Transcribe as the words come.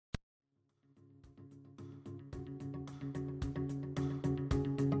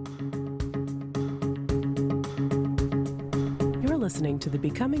listening to the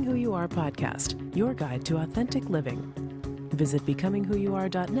Becoming Who You Are podcast, your guide to authentic living. Visit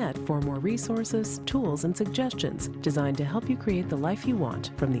becomingwhoyouare.net for more resources, tools, and suggestions designed to help you create the life you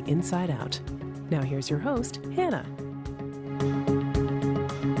want from the inside out. Now here's your host, Hannah.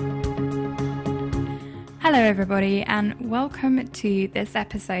 Hello, everybody, and welcome to this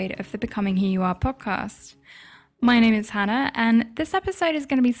episode of the Becoming Who You Are podcast. My name is Hannah, and this episode is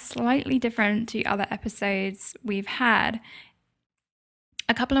going to be slightly different to other episodes we've had.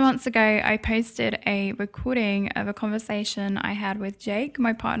 A couple of months ago, I posted a recording of a conversation I had with Jake,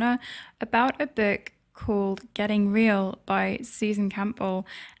 my partner, about a book called Getting Real by Susan Campbell,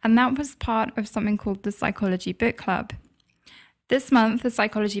 and that was part of something called the Psychology Book Club. This month, the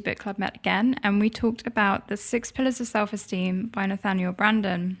Psychology Book Club met again, and we talked about the 6 Pillars of Self-Esteem by Nathaniel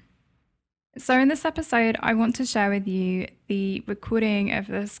Branden. So in this episode, I want to share with you the recording of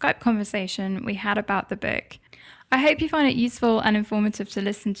the Skype conversation we had about the book. I hope you find it useful and informative to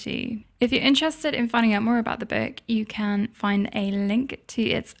listen to. If you're interested in finding out more about the book, you can find a link to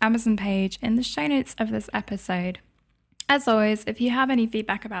its Amazon page in the show notes of this episode. As always, if you have any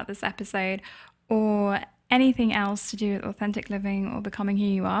feedback about this episode or anything else to do with authentic living or becoming who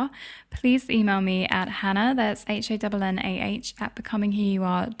you are, please email me at Hannah, that's HANNAH, at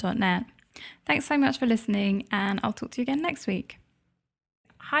becomingwhoyouare.net. Thanks so much for listening, and I'll talk to you again next week.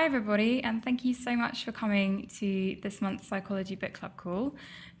 Hi everybody, and thank you so much for coming to this month's Psychology Book Club call.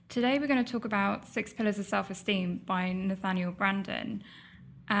 Today we're going to talk about 6 Pillars of Self-Esteem by Nathaniel Branden.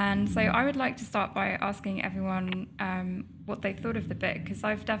 And so I would like to start by asking everyone what they thought of the book, because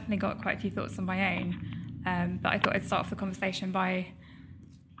I've definitely got quite a few thoughts of my own. But I thought I'd start off the conversation by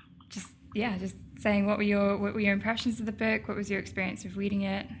just saying what were your impressions of the book, what was your experience of reading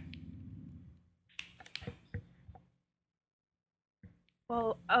it?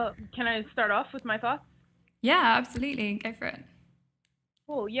 Well, can I start off with my thoughts? Yeah, absolutely. Go for it.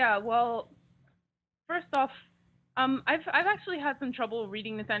 Cool. Yeah. Well, first off, I've actually had some trouble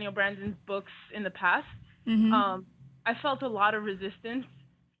reading Nathaniel Branden's books in the past. Mm-hmm. I felt a lot of resistance,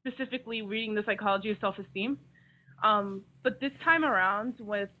 specifically reading The Psychology of Self-Esteem. But this time around,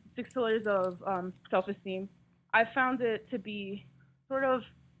 with 6 Pillars of Self-Esteem, I found it to be sort of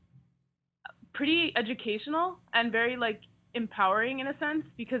pretty educational and very empowering in a sense,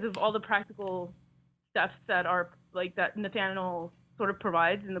 because of all the practical steps that Nathaniel sort of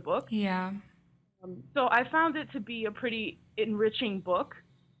provides in the book. Yeah. So I found it to be a pretty enriching book,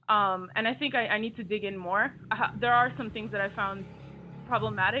 and I think I need to dig in more. There are some things that I found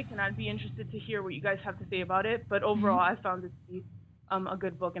problematic, and I'd be interested to hear what you guys have to say about it. But overall, I found it to be a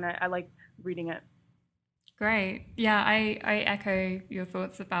good book, and I liked reading it. Great. Yeah, I echo your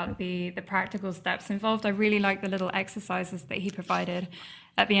thoughts about the practical steps involved. I really like the little exercises that he provided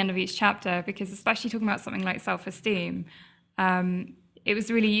at the end of each chapter, because especially talking about something like self-esteem, it was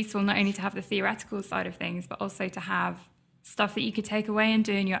really useful not only to have the theoretical side of things, but also to have stuff that you could take away and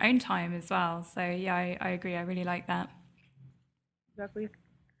do in your own time as well. So yeah, I agree. I really like that. Exactly.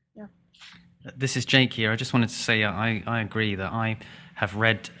 Yeah. This is Jake here. I just wanted to say I agree that I have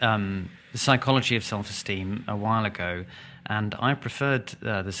read The Psychology of Self-Esteem a while ago, and I preferred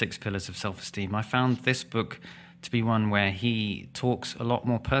the 6 Pillars of Self-Esteem. I found this book to be one where he talks a lot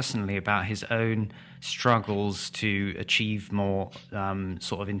more personally about his own struggles to achieve more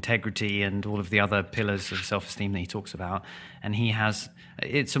sort of integrity and all of the other pillars of self-esteem that he talks about. And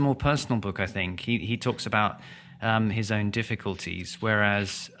it's a more personal book, I think. He talks about his own difficulties,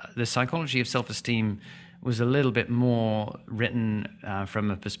 whereas The Psychology of Self-Esteem was a little bit more written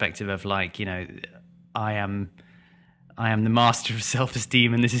from a perspective of I am the master of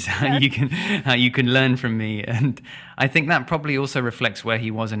self-esteem, and this is how you can learn from me. And I think that probably also reflects where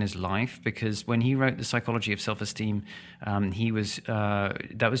he was in his life, because when he wrote The Psychology of Self-Esteem,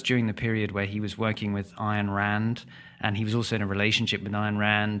 that was during the period where he was working with Ayn Rand, and he was also in a relationship with Ayn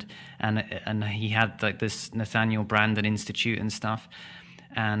Rand, and he had this Nathaniel Branden Institute and stuff.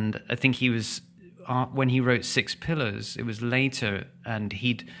 And I think he was when he wrote 6 Pillars, it was later, and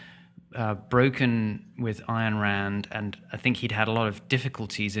he'd broken with Ayn Rand, and I think he'd had a lot of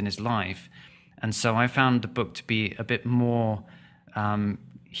difficulties in his life. And so I found the book to be a bit more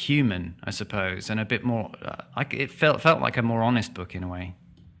human, I suppose, and a bit more, it felt like a more honest book in a way.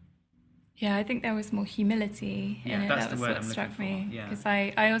 Yeah, I think there was more humility in it. That was what struck me. Because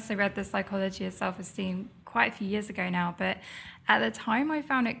I also read The Psychology of Self-Esteem quite a few years ago now, but at the time I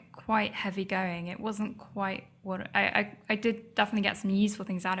found it quite heavy going. It wasn't quite what I did definitely get some useful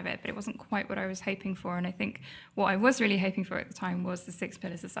things out of it, but it wasn't quite what I was hoping for. And I think what I was really hoping for at the time was the 6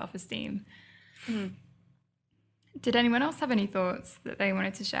 Pillars of Self-Esteem. Mm. Did anyone else have any thoughts that they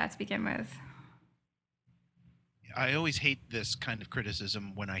wanted to share to begin with? I always hate this kind of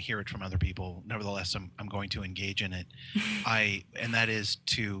criticism when I hear it from other people. Nevertheless, I'm going to engage in it. And that is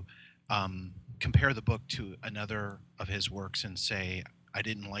to compare the book to another of his works and say I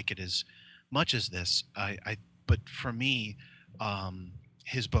didn't like it as much as this. But for me,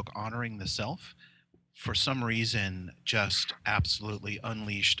 his book Honoring the Self, for some reason, just absolutely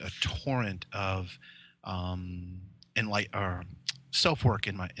unleashed a torrent of self-work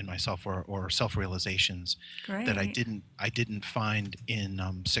in myself or self-realizations that I didn't find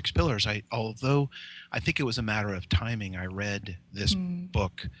in Six Pillars. Although I think it was a matter of timing. I read this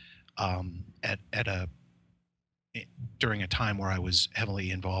book during a time where I was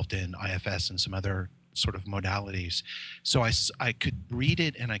heavily involved in IFS and some other sort of modalities. So I could read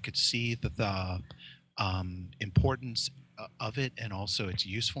it and I could see the importance of it and also its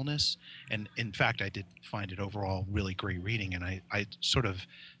usefulness. And in fact, I did find it overall really great reading. And I sort of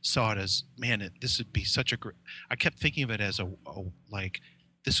saw it as, man, this would be such a great, I kept thinking of it as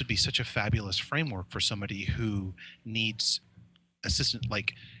this would be such a fabulous framework for somebody who needs assistance,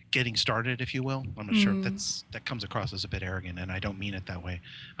 like getting started, if you will. I'm not sure if that comes across as a bit arrogant, and I don't mean it that way.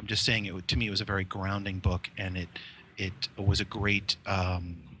 I'm just saying to me, it was a very grounding book, and it was a great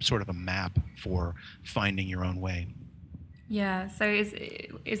sort of a map for finding your own way. Yeah. So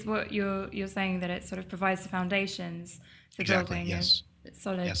is what you're saying that it sort of provides the foundations for building yes.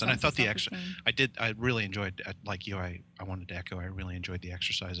 solid. Yes, and I thought I really enjoyed, like you, I wanted to echo, I really enjoyed the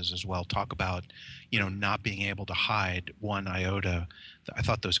exercises as well. Talk about, not being able to hide one iota. I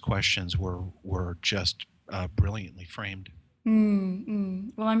thought those questions were just brilliantly framed.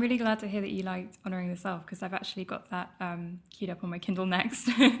 Well, I'm really glad to hear that you liked Honoring the Self, because I've actually got that queued up on my Kindle next.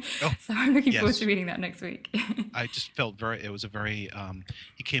 So I'm looking forward to reading that next week. I just felt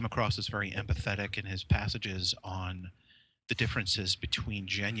he came across as very empathetic in his passages on the differences between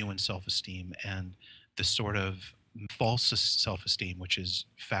genuine self-esteem and the sort of false self-esteem, which is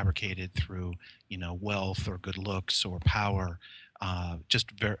fabricated through, wealth or good looks or power. I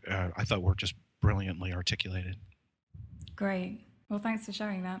thought were just brilliantly articulated. Great. Well, thanks for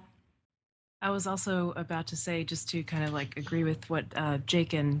sharing that. I was also about to say, just to kind of like agree with what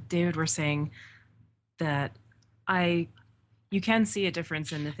Jake and David were saying, that you can see a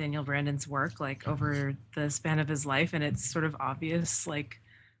difference in Nathaniel Branden's work, like over the span of his life, and it's sort of obvious, like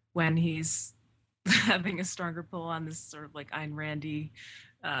when he's having a stronger pull on this sort of like Ayn Randy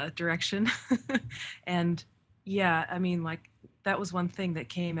direction. And yeah, I mean, like that was one thing that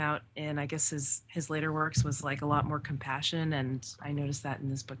came out in, I guess, his later works was like a lot more compassion, and I noticed that in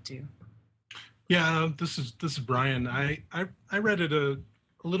this book too. Yeah, this is Brian. I read it a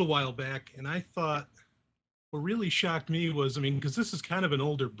little while back, and I thought what really shocked me was, because this is kind of an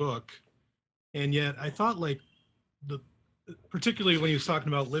older book, and yet I thought particularly when he was talking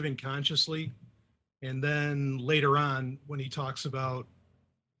about living consciously, and then later on when he talks about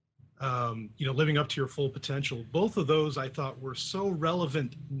living up to your full potential, both of those I thought were so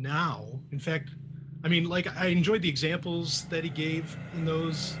relevant now. In fact, I enjoyed the examples that he gave in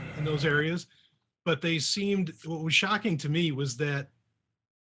those areas, but what was shocking to me was that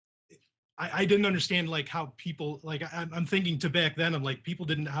I didn't understand how people, I'm thinking to back then, I'm like, people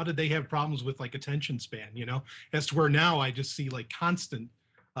how did they have problems with attention span, as to where now I just see constant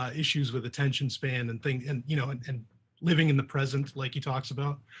issues with attention span and things, and living in the present, like he talks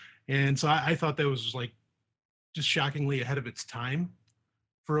about. And so I thought that was just shockingly ahead of its time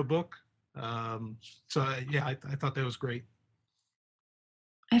for a book. I thought that was great.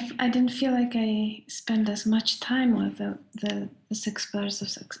 I didn't feel like I spent as much time with the 6 Pillars of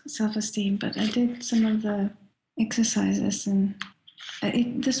Self-Esteem, but I did some of the exercises, and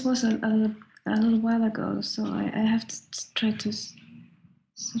this was a little while ago, so I have to try to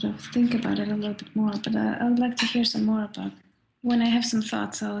sort of think about it a little bit more. But I would like to hear some more about. When I have some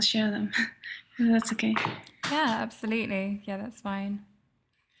thoughts, I'll share them. If that's okay. Yeah, absolutely. Yeah, that's fine.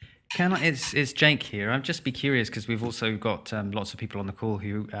 It's Jake here. I'd just be curious, because we've also got lots of people on the call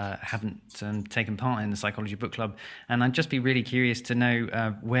who haven't taken part in the Psychology Book Club, and I'd just be really curious to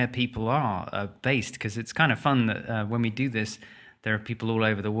know where people are based, because it's kind of fun that when we do this, there are people all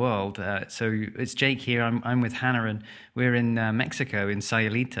over the world. So it's Jake here. I'm with Hannah, and we're in Mexico, in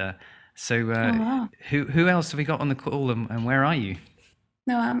Sayulita. So wow. Who else have we got on the call, and where are you?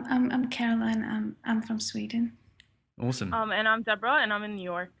 No, I'm Caroline. I'm from Sweden. Awesome. And I'm Deborah, and I'm in New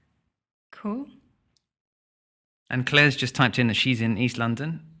York. Cool. And Claire's just typed in that she's in East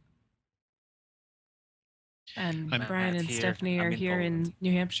London. And Brian and Stephanie are here in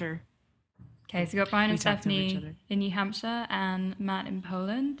New Hampshire. Okay, so you've got Brian and Stephanie in New Hampshire and Matt in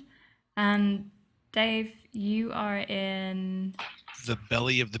Poland. And Dave, you are in the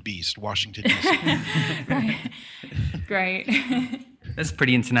belly of the beast, Washington, D.C. Right. Great. That's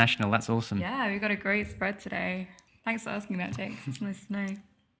pretty international. That's awesome. Yeah, we've got a great spread today. Thanks for asking that, Jake. It's nice to know.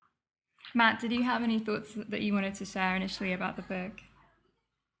 Matt, did you have any thoughts that you wanted to share initially about the book?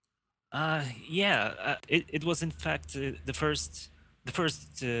 It was in fact the first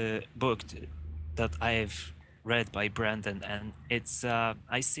book that I've read by Branden, and it's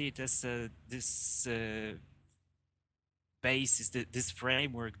I see it as this basis, this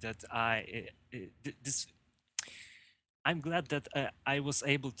framework that this. I'm glad that I was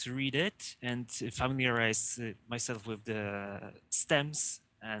able to read it and familiarize myself with the stems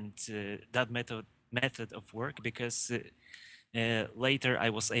and that method of work, because later I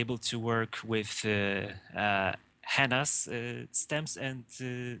was able to work with Hannah's stems and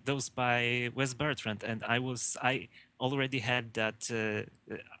those by Wes Bertrand, and I already had that.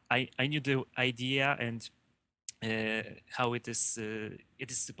 I knew the idea and how it is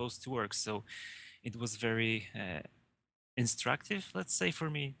supposed to work, so it was very instructive, let's say, for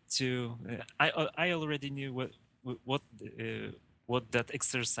me to. I already knew what that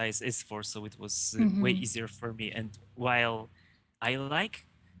exercise is for, so it was way easier for me. And while I like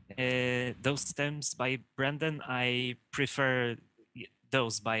those stems by Branden, I prefer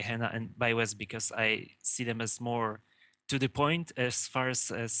those by Hannah and by Wes, because I see them as more to the point as far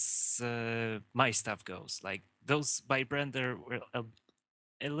as my stuff goes. Like those by Branden were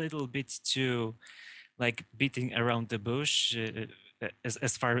a little bit too like beating around the bush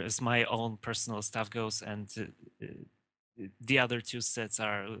as far as my own personal stuff goes, and the other two sets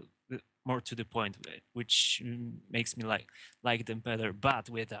are more to the point, which makes me like them better. But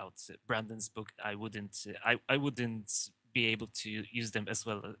without Branden's book, I wouldn't be able to use them as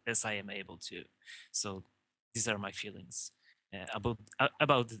well as I am able to. So these are my feelings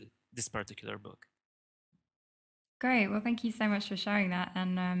about this particular book. Great. Well, thank you so much for sharing that.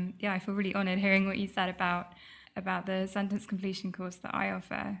 And I feel really honored hearing what you said about the sentence completion course that I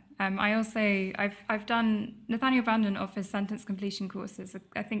offer. I've done, Nathaniel Branden offers sentence completion courses.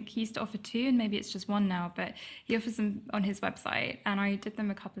 I think he used to offer 2, and maybe it's just 1 now, but he offers them on his website. And I did them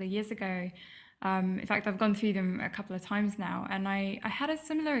a couple of years ago. In fact, I've gone through them a couple of times now. And I had a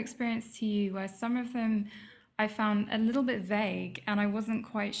similar experience to you, where some of them I found a little bit vague, and I wasn't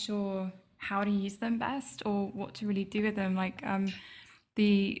quite sure how to use them best or what to really do with them. Like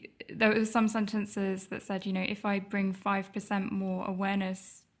there were some sentences that said, if I bring 5% more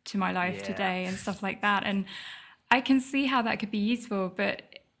awareness to my life today and stuff like that. And I can see how that could be useful, but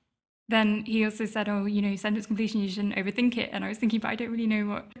then he also said, sentence completion, you shouldn't overthink it. And I was thinking, but I don't really know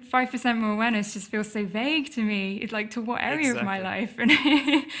what 5% more awareness just feels so vague to me. It's like, to what area of my life? And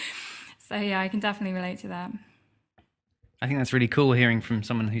so I can definitely relate to that. I think that's really cool hearing from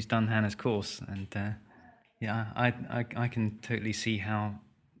someone who's done Hannah's course, and I can totally see how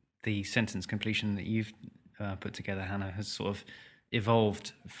the sentence completion that you've put together, Hannah, has sort of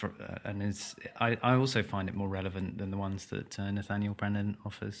evolved and is. I also find it more relevant than the ones that Nathaniel Branden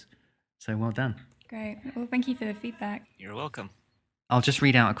offers. So well done. Great. Well, thank you for the feedback. You're welcome. I'll just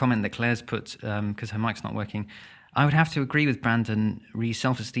read out a comment that Claire's put because her mic's not working. I would have to agree with Branden,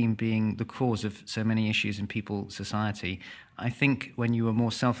 self-esteem being the cause of so many issues in people's society. I think when you are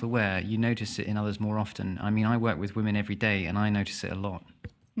more self-aware, you notice it in others more often. I mean, I work with women every day, and I notice it a lot.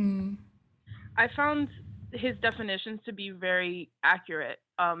 I found his definitions to be very accurate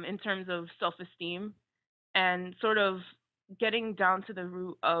in terms of self-esteem, and sort of getting down to the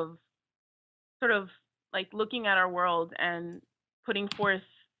root of sort of like looking at our world and putting forth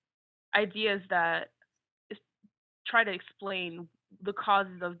ideas that try to explain the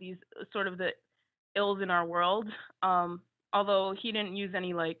causes of these sort of the ills in our world. Although he didn't use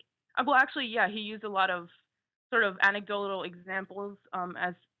any he used a lot of sort of anecdotal examples,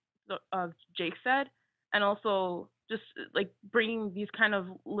 as Jake said, and also just like bringing these kind of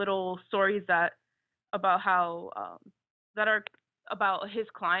little stories that about how that are about his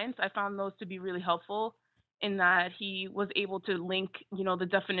clients. I found those to be really helpful in that he was able to link, the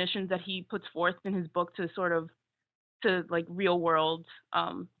definitions that he puts forth in his book to like real world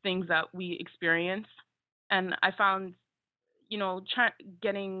things that we experience. And I found,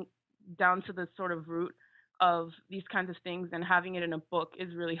 getting down to the sort of root of these kinds of things and having it in a book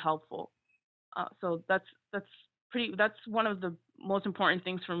is really helpful. So that's one of the most important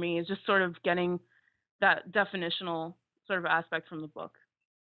things for me, is just sort of getting that definitional sort of aspect from the book.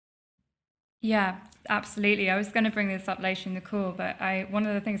 Yeah, absolutely. I was going to bring this up later in the call, but one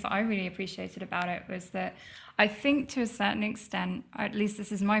of the things that I really appreciated about it was that I think to a certain extent, at least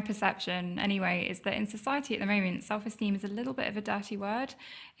this is my perception anyway, is that in society at the moment, self-esteem is a little bit of a dirty word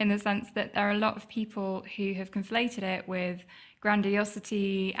in the sense that there are a lot of people who have conflated it with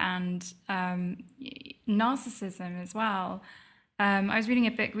grandiosity and narcissism as well. I was reading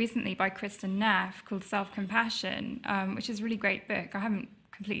a book recently by Kristen Neff called Self-Compassion, which is a really great book. I haven't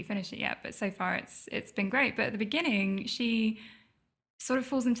completely finished it yet, but so far it's been great. But at the beginning, she sort of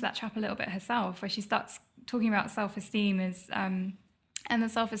falls into that trap a little bit herself, where she starts talking about self-esteem as and the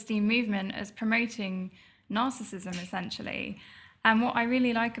self-esteem movement as promoting narcissism, essentially. And what I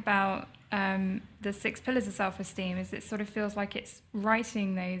really like about the 6 pillars of self-esteem is it sort of feels like it's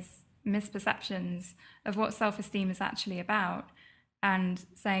righting those misperceptions of what self-esteem is actually about, and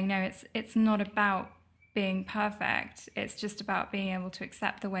saying, no, it's not about being perfect. It's just about being able to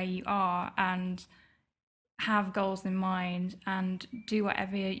accept the way you are and have goals in mind and do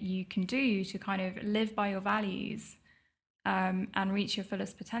whatever you can do to kind of live by your values and reach your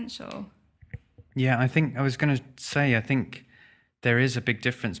fullest potential. Yeah, I think I was going to say, I think there is a big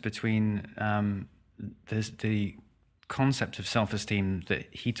difference between the concept of self-esteem that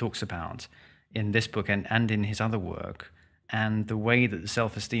he talks about in this book and in his other work, and the way that the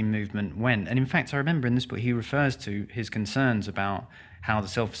self-esteem movement went. And in fact, I remember in this book, he refers to his concerns about how the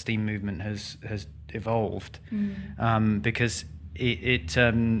self-esteem movement has evolved, because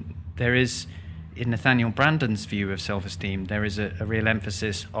there is, in Nathaniel Branden's view of self-esteem, there is a real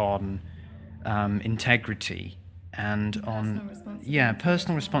emphasis on integrity and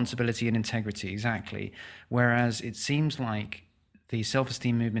personal responsibility and integrity, exactly. Whereas it seems like the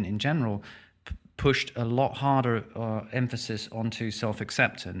self-esteem movement in general pushed a lot harder emphasis onto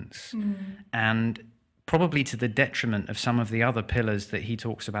self-acceptance, and probably to the detriment of some of the other pillars that he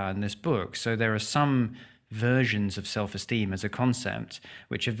talks about in this book. So there are some versions of self-esteem as a concept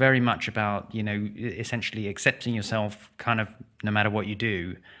which are very much about, essentially accepting yourself kind of no matter what you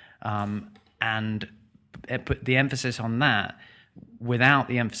do, and put the emphasis on that without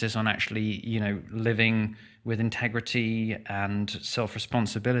the emphasis on actually, living with integrity and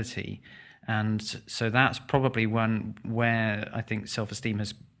self-responsibility. And so that's probably one where I think self-esteem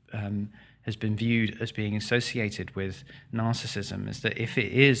has been viewed as being associated with narcissism, is that if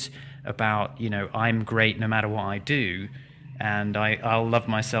it is about, I'm great no matter what I do, and I'll love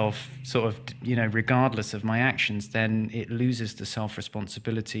myself sort of, regardless of my actions, then it loses the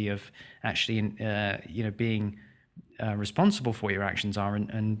self-responsibility of actually, being responsible for what your actions are,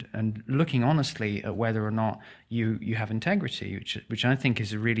 and looking honestly at whether or not you have integrity, which I think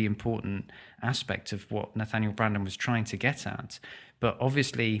is a really important aspect of what Nathaniel Branden was trying to get at. But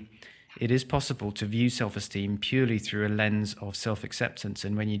obviously, it is possible to view self-esteem purely through a lens of self-acceptance,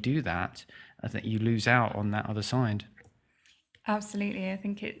 and when you do that, I think you lose out on that other side. Absolutely. I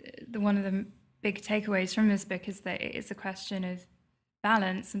think one of the big takeaways from this book is that it is a question of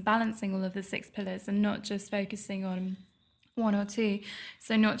balance and balancing all of the 6 pillars, and not just focusing on one or two.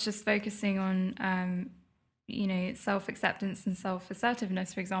 So not just focusing on self-acceptance and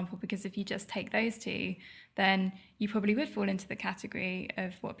self-assertiveness, for example, because if you just take those 2, then you probably would fall into the category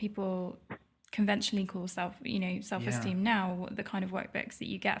of what people conventionally call self-esteem now, the kind of workbooks that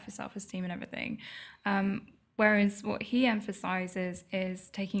you get for self-esteem and everything. Whereas what he emphasizes is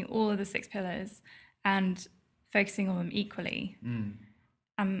taking all of the 6 pillars and focusing on them equally.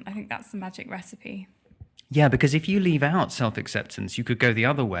 I think that's the magic recipe. Yeah, because if you leave out self-acceptance, you could go the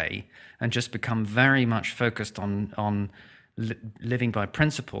other way and just become very much focused on living by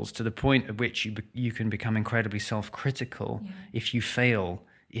principles, to the point at which you can become incredibly self-critical if you fail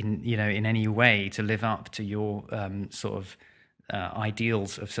in any way to live up to your sort of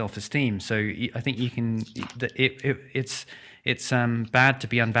ideals of self-esteem. So I think you can. It's bad to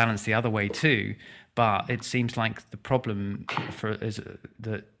be unbalanced the other way too. But it seems like the problem is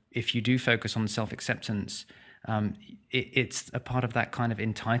that if you do focus on self-acceptance, it's a part of that kind of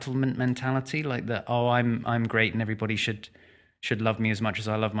entitlement mentality, like that. Oh, I'm great, and everybody should love me as much as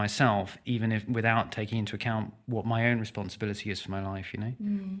I love myself, even if without taking into account what my own responsibility is for my life.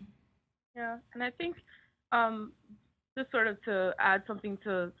 Yeah, and I think just sort of to add something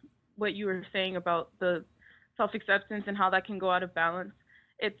to what you were saying about the self-acceptance and how that can go out of balance.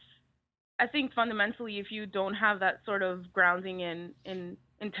 I think fundamentally, if you don't have that sort of grounding in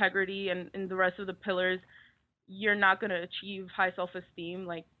integrity and in the rest of the pillars, you're not going to achieve high self-esteem,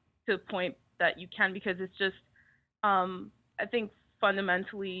 like to the point that you can, because it's just, I think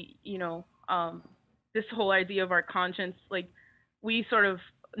fundamentally, this whole idea of our conscience, like we sort of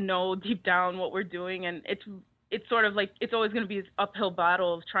know deep down what we're doing, and it's it's sort of like it's always going to be this uphill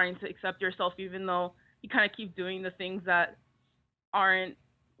battle of trying to accept yourself, even though you kind of keep doing the things that aren't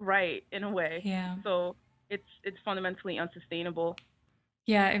right in a way. Yeah. So it's fundamentally unsustainable.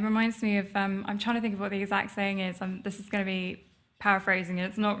 Yeah, it reminds me of, I'm trying to think of what the exact saying is. This is going to be paraphrasing, and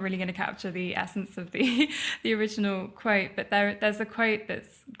it's not really going to capture the essence of the the original quote, but there's a quote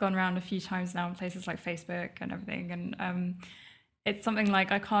that's gone around a few times now in places like Facebook and everything, and it's something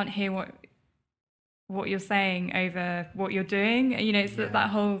like, I can't hear what you're saying over what you're doing. You know, it's that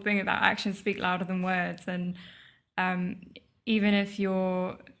whole thing about actions speak louder than words, and even if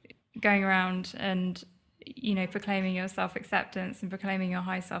you're going around and, you know, proclaiming your self-acceptance and proclaiming your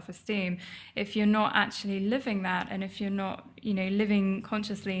high self-esteem, if you're not actually living that, and if you're not, you know, living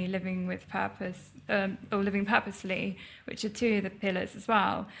consciously, living with purpose, or living purposefully, which are two of the pillars as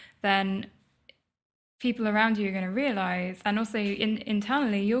well, then people around you are going to realize, and also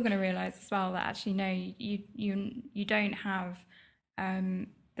internally you're going to realize as well, that actually no, you don't have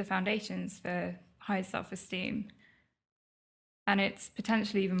the foundations for high self-esteem. And it's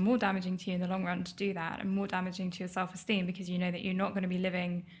potentially even more damaging to you in the long run to do that, and more damaging to your self-esteem, because you know that you're not going to be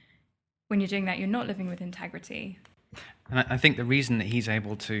living, when you're doing that, you're not living with integrity. And I think the reason that he's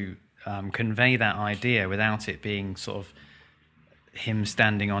able to convey that idea without it being sort of him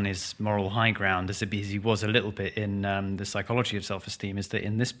standing on his moral high ground, as he was a little bit in the Psychology of Self-Esteem, is that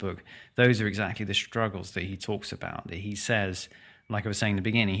in this book, those are exactly the struggles that he talks about. That he says, like I was saying in the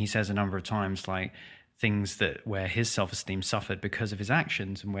beginning, he says a number of times, like, things that where his self-esteem suffered because of his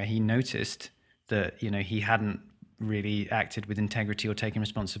actions, and where he noticed that, you know, he hadn't really acted with integrity or taken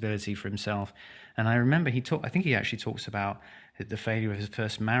responsibility for himself. And I remember I think he actually talks about the failure of his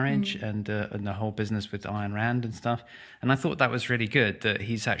first marriage and the whole business with Ayn Rand and stuff. And I thought that was really good, that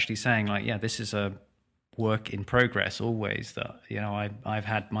he's actually saying, like, yeah, this is a work in progress always, that, you know, I've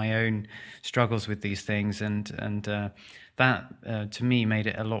had my own struggles with these things, and that to me made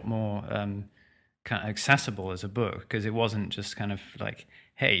it a lot more kind of accessible as a book, because it wasn't just kind of like,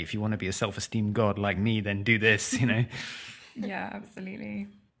 hey, if you want to be a self-esteem god like me, then do this, you know. Yeah, absolutely.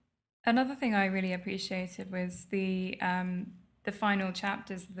 Another thing I really appreciated was the final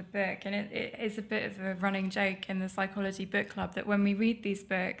chapters of the book, and it is a bit of a running joke in the Psychology Book Club that when we read these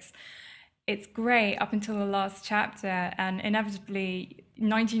books, it's great up until the last chapter, and inevitably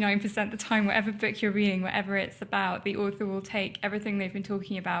 99% of the time, whatever book you're reading, whatever it's about, the author will take everything they've been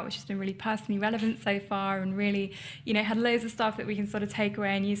talking about, which has been really personally relevant so far, and really, you know, had loads of stuff that we can sort of take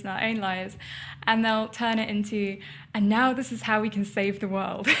away and use in our own lives, and they'll turn it into, and now this is how we can save the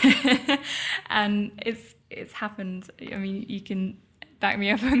world. And it's happened. I mean, you can back me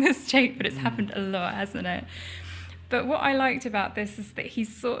up on this, Jake, but it's happened a lot, hasn't it? But what I liked about this is that he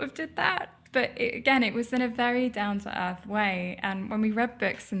sort of did that, but it was in a very down-to-earth way. And when we read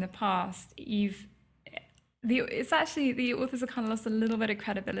books in the past, it's actually, the authors have kind of lost a little bit of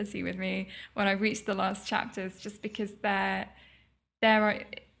credibility with me when I reached the last chapters, just because there are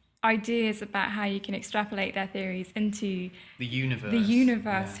ideas about how you can extrapolate their theories into the universe. The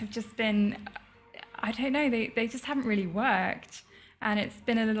universe have just been, I don't know, they just haven't really worked, and it's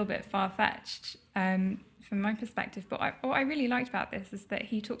been a little bit far-fetched. From my perspective, but what I really liked about this is that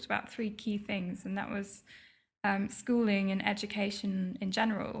he talked about three key things, and that was schooling and education in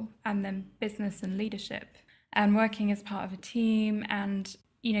general, and then business and leadership, and working as part of a team, and,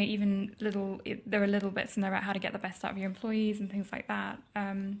 you know, even there are little bits in there about how to get the best out of your employees and things like that.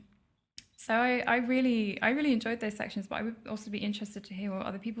 So I really enjoyed those sections, but I would also be interested to hear what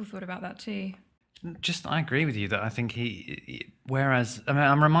other people thought about that too. I agree with you that I think whereas, I mean,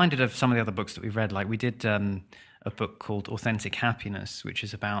 I'm reminded of some of the other books that we've read. Like we did a book called Authentic Happiness, which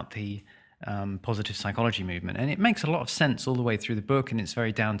is about the positive psychology movement. And it makes a lot of sense all the way through the book, and it's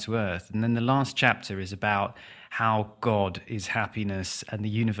very down to earth. And then the last chapter is about how God is happiness and the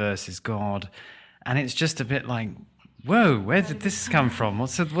universe is God. And it's just a bit like, whoa, where did this come from?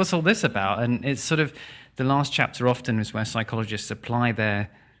 What's all this about? And it's sort of, the last chapter often is where psychologists apply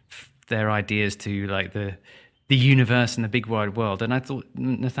their ideas to, like, the universe and the big wide world. And I thought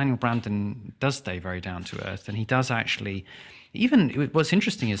Nathaniel Branden does stay very down to earth, and he does actually, even what's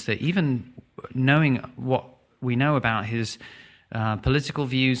interesting is that even knowing what we know about his political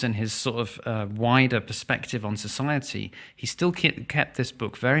views and his sort of wider perspective on society, he still kept this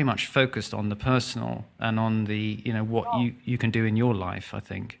book very much focused on the personal and on the, you know, what you can do in your life, I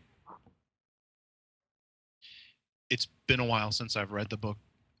think. It's been a while since I've read the book,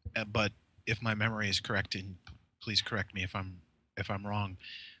 but if my memory is correct, and please correct me if I'm wrong,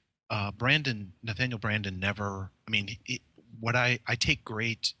 Nathaniel Branden never, I mean, I take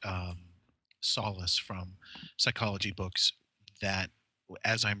great solace from psychology books that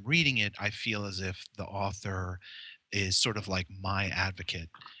as I'm reading it, I feel as if the author is sort of like my advocate,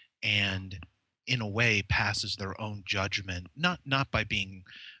 and in a way passes their own judgment, not by being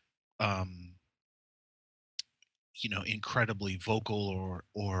um, incredibly vocal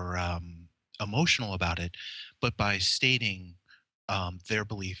or emotional about it, but by stating their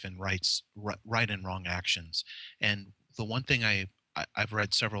belief in right and wrong actions. And the one thing I've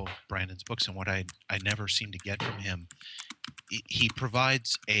read several of Brandon's books, and what I never seem to get from him, he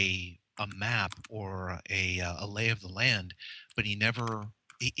provides a map or a lay of the land, but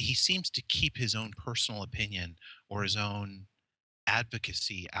he seems to keep his own personal opinion or his own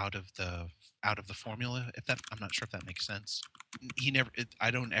advocacy out of the formula. If that, I'm not sure if that makes sense.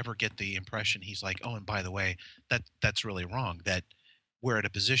 I don't ever get the impression he's like, oh, and by the way, that's really wrong. That we're at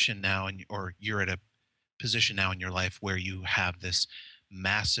a position now, or you're at a position now in your life where you have this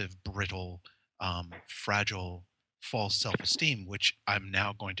massive, brittle, fragile, false self-esteem, which I'm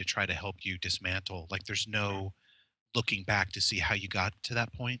now going to try to help you dismantle. Like, there's no looking back to see how you got to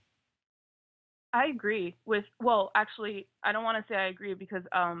that point. I agree with, well, actually, I don't want to say I agree because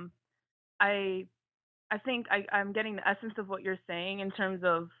I think I'm getting the essence of what you're saying in terms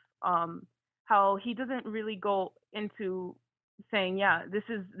of how he doesn't really go into saying, yeah, this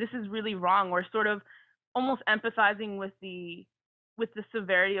is really wrong, or sort of almost empathizing with the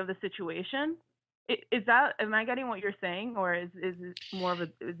severity of the situation. Is that, am I getting what you're saying, or is it more of is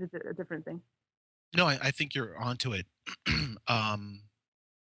it a different thing? No, I think you're onto it. um,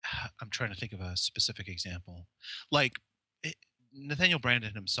 I'm trying to think of a specific example. Like, Nathaniel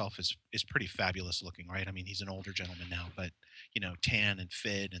Branden himself is pretty fabulous looking, right? I mean, he's an older gentleman now, but tan and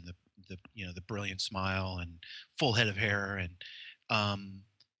fit, and the brilliant smile and full head of hair, and um,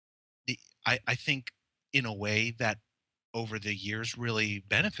 I think in a way that over the years really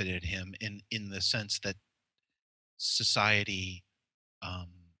benefited him in the sense that society um,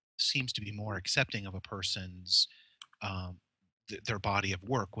 seems to be more accepting of a person's um, their body of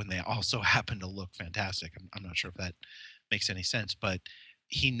work when they also happen to look fantastic. I'm not sure if that makes any sense, but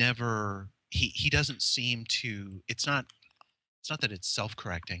he doesn't seem to. It's not that it's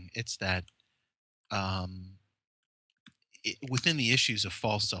self-correcting. It's that um, within the issues of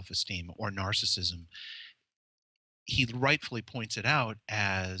false self-esteem or narcissism, he rightfully points it out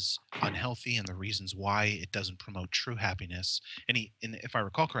as unhealthy and the reasons why it doesn't promote true happiness. And if I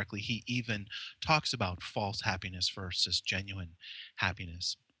recall correctly, he even talks about false happiness versus genuine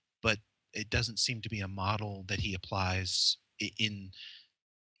happiness. But it doesn't seem to be a model that he applies in.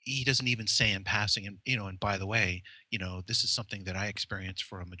 He doesn't even say in passing, and by the way, this is something that I experienced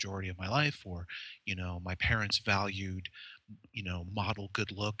for a majority of my life, or my parents valued, model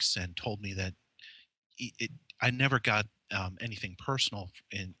good looks and told me that I never got anything personal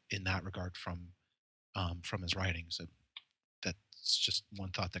in that regard from his writings. That's just one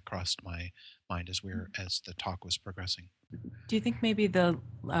thought that crossed my mind as the talk was progressing. Do you think maybe the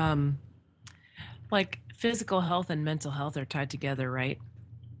like physical health and mental health are tied together, right?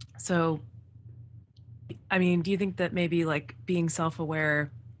 So, I mean, do you think that maybe like being self-aware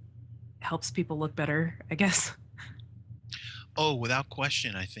helps people look better, I guess? Oh, without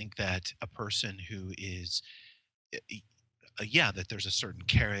question, I think that a person who is, that there's a certain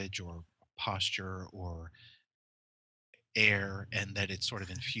carriage or posture or air, and that it sort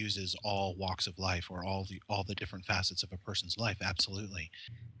of infuses all walks of life or all the different facets of a person's life. Absolutely.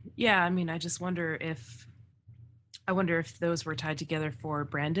 Yeah, I mean, I wonder if those were tied together for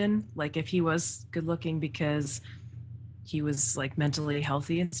Branden, like if he was good looking because he was like mentally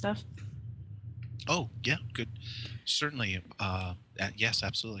healthy and stuff. Oh, yeah, good. Certainly. Yes,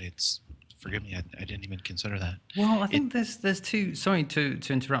 absolutely. Forgive me, I didn't even consider that. Well, I think there's two. Sorry to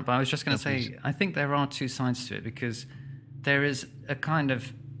interrupt, but I was just going to say, please. I think there are two sides to it, because there is a kind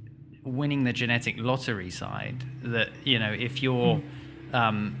of winning the genetic lottery side that if you're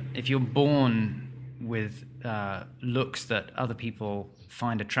born with looks that other people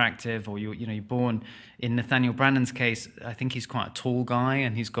find attractive, or you're born, in Nathaniel Branden's case, I think he's quite a tall guy,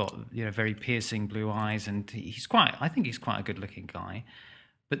 and he's got very piercing blue eyes, and I think he's quite a good looking guy.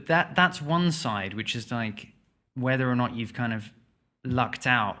 But that's one side, which is like whether or not you've kind of lucked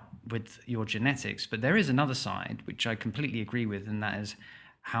out with your genetics. But there is another side, which I completely agree with, and that is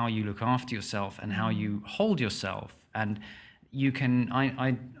how you look after yourself and how you hold yourself. And you can,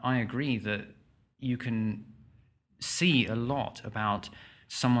 I agree that you can see a lot about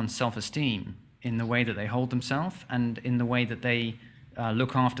someone's self-esteem in the way that they hold themselves and in the way that they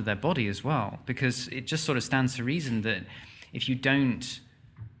look after their body as well. Because it just sort of stands to reason that if you don't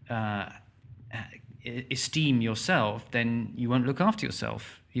esteem yourself, then you won't look after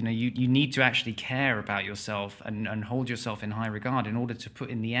yourself. You need to actually care about yourself and hold yourself in high regard in order to put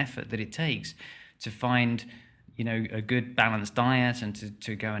in the effort that it takes to find, a good balanced diet and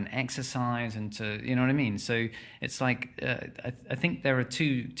to go and exercise and to, you know what I mean? So it's like, I think there are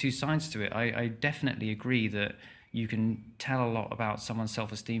two sides to it. I definitely agree that you can tell a lot about someone's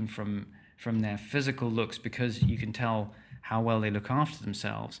self-esteem from their physical looks, because you can tell how well they look after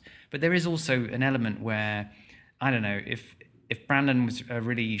themselves. But there is also an element where, I don't know, if Branden was a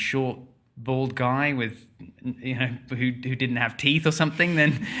really short, bald guy with, who didn't have teeth or something,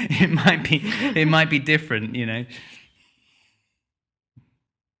 then it might be different,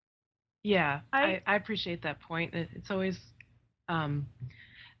 Yeah, I appreciate that point. It's always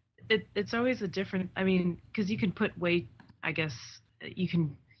it's always a different, I mean, because you can put weight, I guess you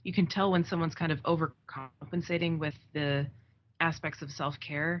can tell when someone's kind of overcompensating with the aspects of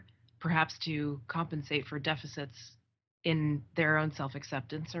self-care, perhaps to compensate for deficits in their own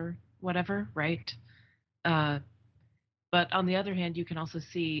self-acceptance or whatever, right? But on the other hand, you can also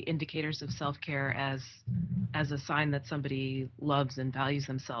see indicators of self-care as a sign that somebody loves and values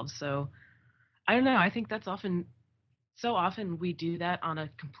themselves. So I don't know. I think that's so often we do that on a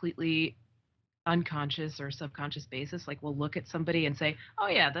completely unconscious or subconscious basis. Like we'll look at somebody and say, oh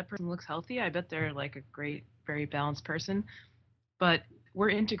yeah, that person looks healthy. I bet they're like a great, very balanced person. But we're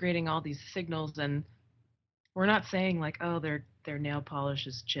integrating all these signals, and we're not saying like, oh, their nail polish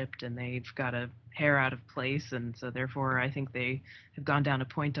is chipped and they've got a hair out of place, and so therefore I think they have gone down a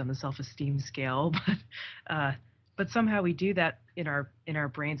point on the self-esteem scale. But somehow we do that in our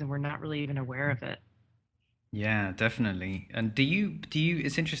brains, and we're not really even aware of it. Yeah, definitely. And do you?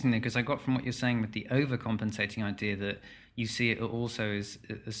 It's interesting, because I got from what you're saying with the overcompensating idea that you see it also as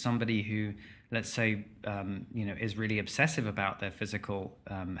somebody who, let's say, is really obsessive about their physical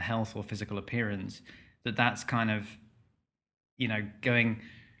health or physical appearance. That's kind of, going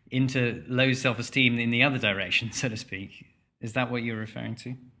into low self-esteem in the other direction, so to speak. Is that what you're referring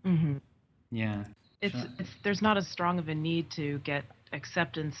to? Mm-hmm. Yeah. There's not as strong of a need to get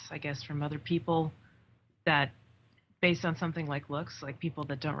acceptance, I guess, from other people, that based on something like looks, like people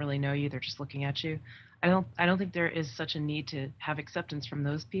that don't really know you, they're just looking at you. I don't think there is such a need to have acceptance from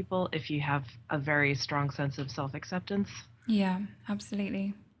those people if you have a very strong sense of self-acceptance. Yeah,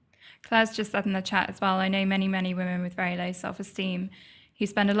 absolutely. Claire's just said in the chat as well, I know many, many women with very low self-esteem who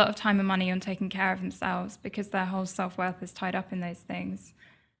spend a lot of time and money on taking care of themselves because their whole self-worth is tied up in those things.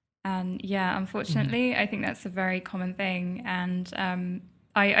 And yeah, unfortunately, I think that's a very common thing. And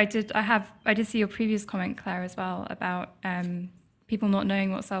I did see your previous comment, Claire, as well, about people not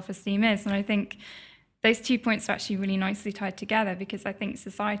knowing what self-esteem is. And I think those 2 points are actually really nicely tied together, because I think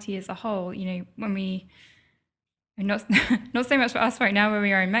society as a whole, when we, not so much for us right now where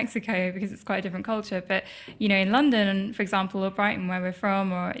we are in Mexico, because it's quite a different culture, but in London, for example, or Brighton, where we're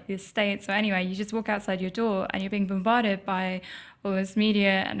from, or the States, or anywhere, you just walk outside your door and you're being bombarded by all this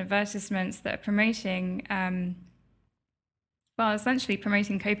media and advertisements that are promoting, essentially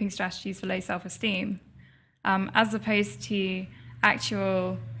promoting coping strategies for low self-esteem, as opposed to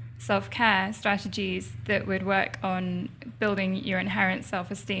actual self-care strategies that would work on building your inherent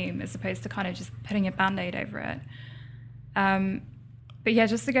self-esteem, as opposed to kind of just putting a band-aid over it. But yeah,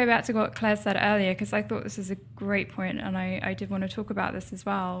 just to go back to what Claire said earlier, because I thought this is a great point, and I did want to talk about this as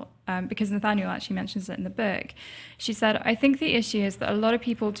well, because Nathaniel actually mentions it in the book. She said, I think the issue is that a lot of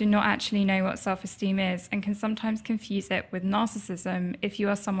people do not actually know what self-esteem is, and can sometimes confuse it with narcissism if you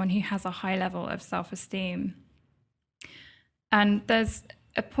are someone who has a high level of self-esteem. And there's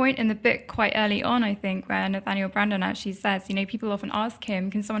a point in the book quite early on, I think, where Nathaniel Branden actually says, people often ask him,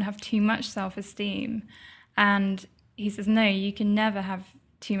 can someone have too much self-esteem? And he says, no, you can never have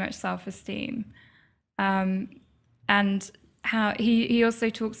too much self-esteem. And how he also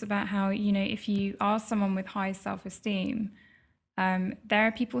talks about how, if you are someone with high self-esteem, there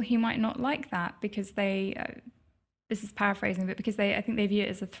are people who might not like that because they, this is paraphrasing, but because I think they view it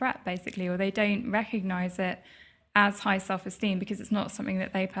as a threat, basically, or they don't recognize it as high self-esteem because it's not something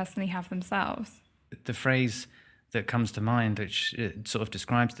that they personally have themselves. The phrase that comes to mind, which sort of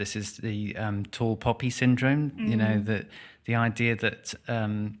describes this, is the tall poppy syndrome. Mm-hmm. That the idea that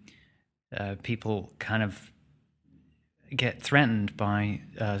people kind of get threatened by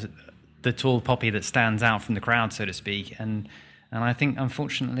the tall poppy that stands out from the crowd, so to speak. And I think,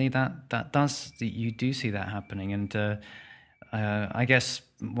 unfortunately, that you do see that happening. And I guess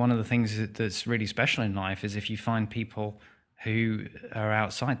one of the things that's really special in life is if you find people who are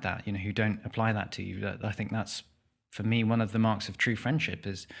outside that, who don't apply that to you. I think that's, for me, one of the marks of true friendship,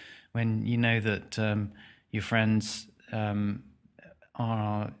 is when you know that your friends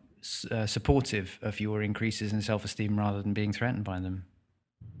are supportive of your increases in self-esteem rather than being threatened by them.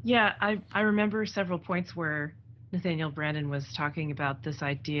 Yeah, I remember several points where Nathaniel Branden was talking about this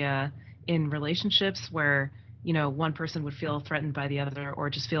idea in relationships where, one person would feel threatened by the other, or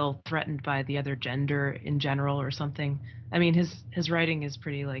just feel threatened by the other gender in general or something. I mean, his writing is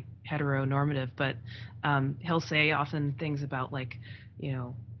pretty like heteronormative, but he'll say often things about like,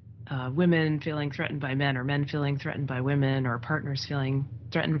 women feeling threatened by men, or men feeling threatened by women, or partners feeling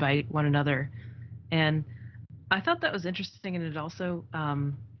threatened by one another. And I thought that was interesting, and it also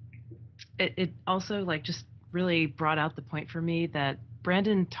it also like just really brought out the point for me that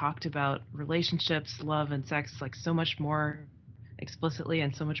Branden talked about relationships, love, and sex like so much more explicitly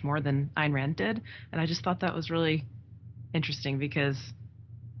and so much more than Ayn Rand did. And I just thought that was really interesting because,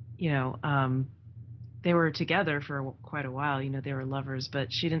 they were together for quite a while. They were lovers,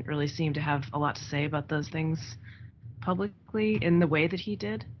 but she didn't really seem to have a lot to say about those things publicly in the way that he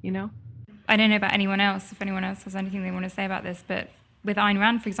did. I don't know about anyone else, if anyone else has anything they want to say about this, but with Ayn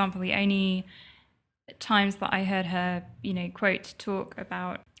Rand, for example, the only times that I heard her, quote, talk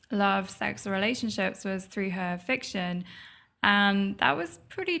about love, sex, or relationships was through her fiction. And that was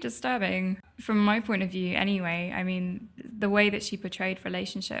pretty disturbing from my point of view anyway. I mean, the way that she portrayed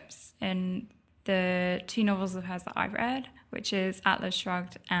relationships in the two novels of hers that I've read, which is Atlas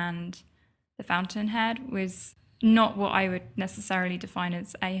Shrugged and The Fountainhead, was not what I would necessarily define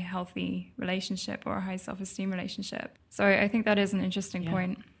as a healthy relationship or a high self-esteem relationship. So I think that is an interesting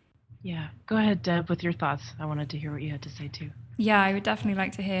point. Yeah. Go ahead, Deb, with your thoughts. I wanted to hear what you had to say too. Yeah, I would definitely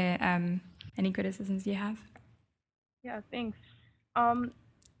like to hear any criticisms you have. Yeah, thanks.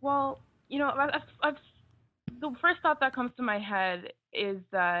 Well, I've the first thought that comes to my head is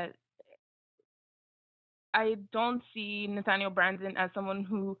that I don't see Nathaniel Branden as someone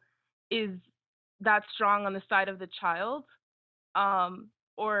who is that strong on the side of the child, and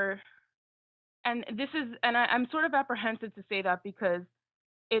I'm sort of apprehensive to say that because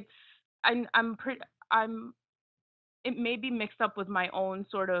it's I'm it may be mixed up with my own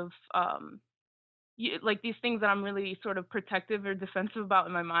sort of like these things that I'm really sort of protective or defensive about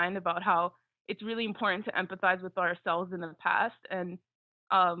in my mind about how it's really important to empathize with ourselves in the past and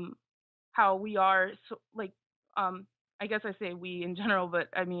how we are I guess I say we in general, but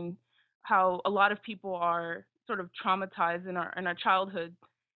I mean how a lot of people are sort of traumatized in our childhood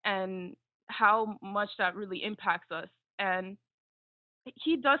and how much that really impacts us. And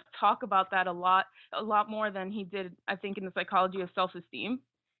he does talk about that a lot more than he did, I think, in the psychology of self-esteem.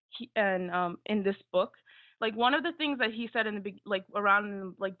 And in this book, like one of the things that he said in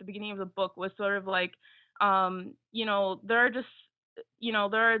around like the beginning of the book was sort of like, there are just,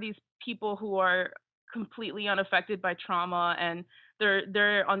 there are these people who are completely unaffected by trauma and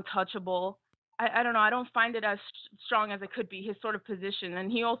they're untouchable. I don't know. I don't find it as strong as it could be, his sort of position.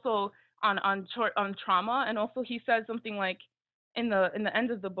 And he also on trauma, and also he said something like in the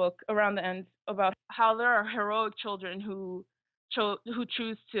end of the book, around the end, about how there are heroic children who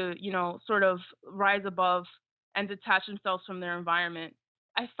choose to sort of rise above and detach themselves from their environment.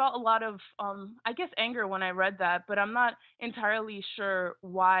 I felt a lot of I guess anger when I read that, but I'm not entirely sure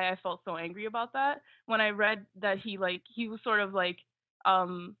why I felt so angry about that when I read that he was sort of like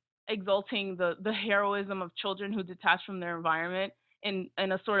exalting the heroism of children who detach from their environment in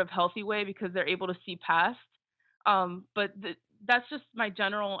a sort of healthy way because they're able to see past. But that's just my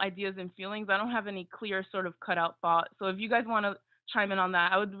general ideas and feelings. I don't have any clear sort of cut out thought. So if you guys want to chime in on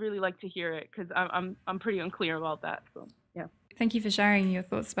that, I would really like to hear it because I'm pretty unclear about that. So yeah. Thank you for sharing your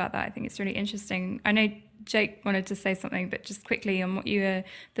thoughts about that. I think it's really interesting. I know Jake wanted to say something, but just quickly on the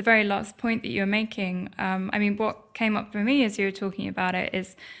very last point that you were making. I mean, what came up for me as you were talking about it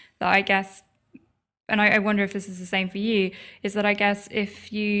is that I guess, and I wonder if this is the same for you, is that I guess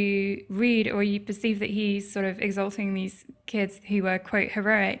if you read or you perceive that he's sort of exalting these kids who were, quote,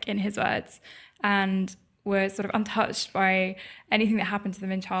 heroic in his words, and were sort of untouched by anything that happened to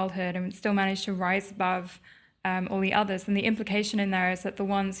them in childhood and still managed to rise above all the others, then the implication in there is that the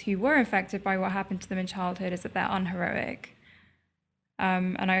ones who were affected by what happened to them in childhood is that they're unheroic.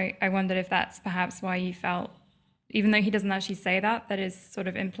 And I wondered if that's perhaps why you felt, even though he doesn't actually say that, that is sort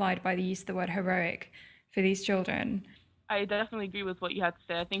of implied by the use of the word heroic for these children. I definitely agree with what you had to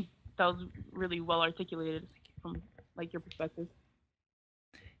say. I think that was really well articulated from like your perspective.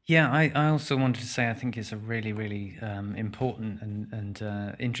 Yeah, I also wanted to say I think it's a really, really important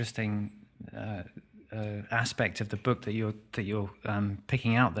and interesting aspect of the book that you're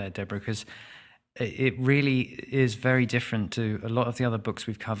picking out there, Deborah, because it really is very different to a lot of the other books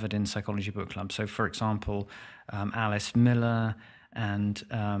we've covered in Psychology Book Club. So, for example, Alice Miller and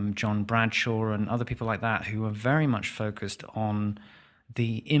John Bradshaw and other people like that who are very much focused on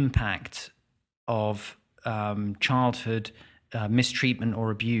the impact of childhood mistreatment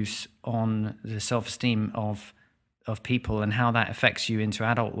or abuse on the self-esteem of people, and how that affects you into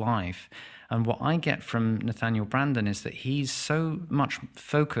adult life. And what I get from Nathaniel Branden is that he's so much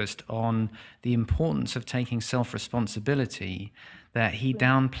focused on the importance of taking self-responsibility that he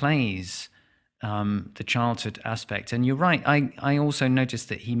downplays the childhood aspect. And you're right, I also noticed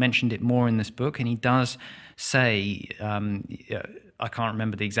that he mentioned it more in this book, and he does say, I can't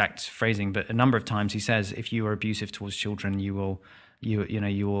remember the exact phrasing, but a number of times he says, if you are abusive towards children, you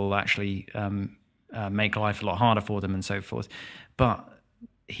will actually make life a lot harder for them and so forth. But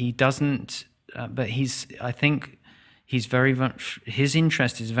he doesn't, I think he's very much, his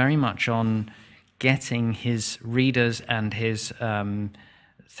interest is very much on getting his readers and his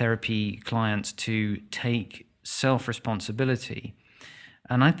therapy clients to take self-responsibility.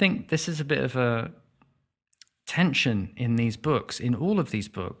 And I think this is a bit of a tension in these books, in all of these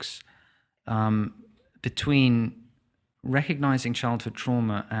books, between recognizing childhood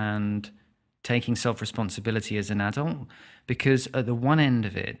trauma and taking self-responsibility as an adult. Because at the one end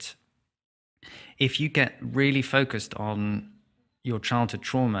of it, if you get really focused on your childhood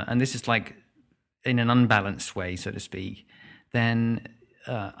trauma, and this is like in an unbalanced way, so to speak, then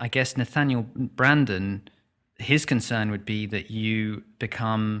I guess Nathaniel Branden, his concern would be that you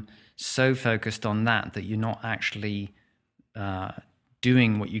become so focused on that you're not actually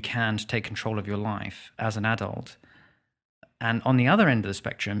doing what you can to take control of your life as an adult. And on the other end of the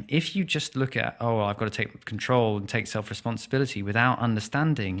spectrum, if you just look at, I've got to take control and take self-responsibility without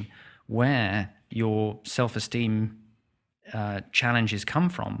understanding where your self-esteem challenges come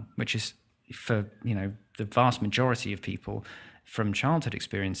from, which is for the vast majority of people from childhood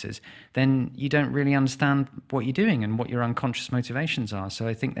experiences, then you don't really understand what you're doing and what your unconscious motivations are. So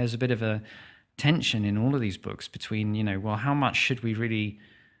I think there's a bit of a tension in all of these books between, how much should we really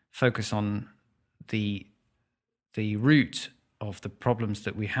focus on the root of the problems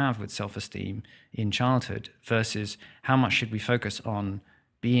that we have with self-esteem in childhood versus how much should we focus on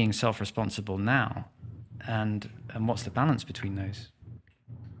being self-responsible now, and what's the balance between those?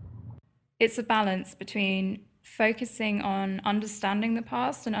 It's a balance between focusing on understanding the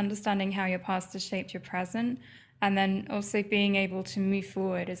past and understanding how your past has shaped your present, and then also being able to move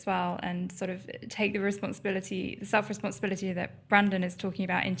forward as well and sort of take the self-responsibility that Branden is talking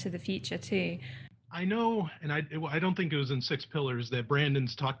about into the future too. I know, and I don't think it was in 6 Pillars that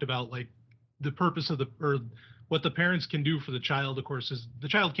Branden's talked about, like, the purpose of or what the parents can do for the child, of course, is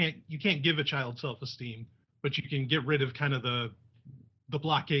you can't give a child self-esteem, but you can get rid of kind of the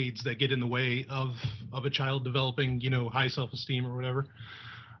blockades that get in the way of a child developing, high self-esteem or whatever.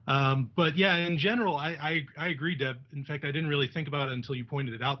 But yeah, in general, I agree, Deb. In fact, I didn't really think about it until you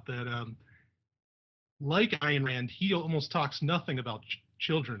pointed it out that, like Ayn Rand, he almost talks nothing about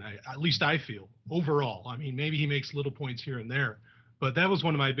children, at least I feel, overall. I mean, maybe he makes little points here and there, but that was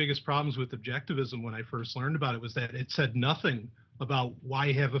one of my biggest problems with objectivism when I first learned about it, was that it said nothing about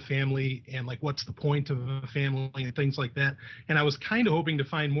why have a family and, like, what's the point of a family and things like that. And I was kind of hoping to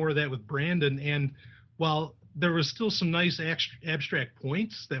find more of that with Branden. And while there was still some nice abstract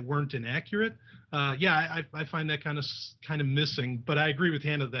points that weren't inaccurate, I find that kind of missing. But I agree with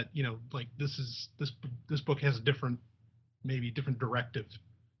Hannah that, like, this book has a different directive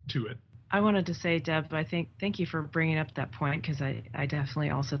to it. I wanted to say, Deb, thank you for bringing up that point, because I definitely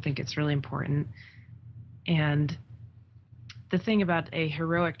also think it's really important. And the thing about a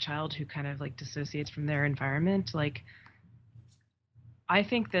heroic child who kind of like dissociates from their environment, like, I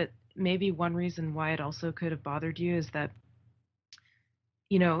think that maybe one reason why it also could have bothered you is that,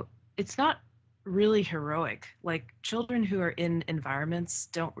 it's not really heroic. Like, children who are in environments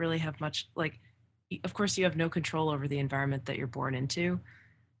don't really have much, like, of course you have no control over the environment that you're born into.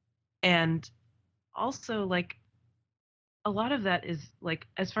 And also, like, a lot of that is, like,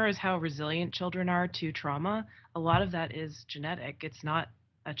 as far as how resilient children are to trauma, a lot of that is genetic. It's not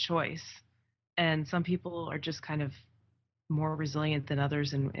a choice. And some people are just kind of more resilient than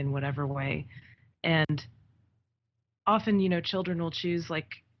others in whatever way. And often, children will choose,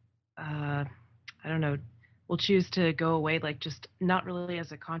 like, will choose to go away, like, just not really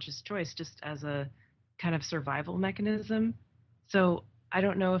as a conscious choice, just as a kind of survival mechanism. So I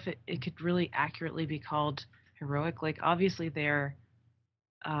don't know if it could really accurately be called heroic. Like, obviously they're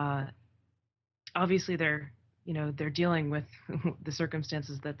they're dealing with the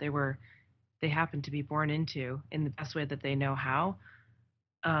circumstances that they happen to be born into in the best way that they know how.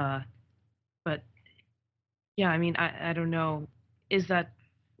 But yeah, I mean, I don't know, is that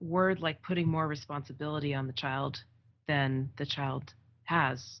word like putting more responsibility on the child than the child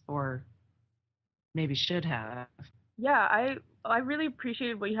has or maybe should have? Yeah, I I really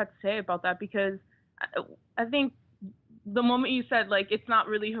appreciated what you had to say about that, because I think the moment you said like it's not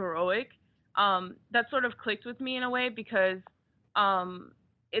really heroic, that sort of clicked with me in a way, because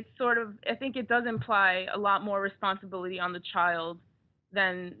it's sort of, I think it does imply a lot more responsibility on the child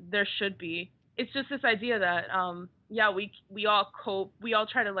than there should be. It's just this idea that yeah, we all cope, we all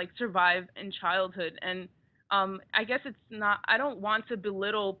try to like survive in childhood, and I guess it's not, I don't want to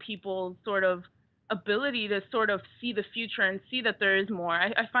belittle people's sort of ability to sort of see the future and see that there is more.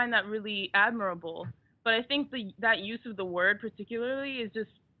 I find that really admirable. But I think that use of the word particularly is just,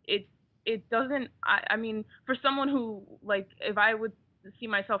 it doesn't, I mean, for someone who, like, if I would see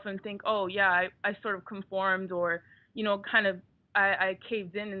myself and think, oh yeah, I sort of conformed, or kind of I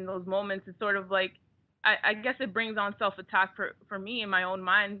caved in those moments, it's sort of like, I guess it brings on self-attack for me in my own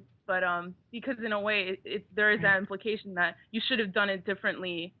mind. But because in a way there is that implication that you should have done it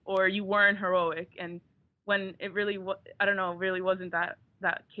differently, or you weren't heroic, and when it really I don't know, really wasn't that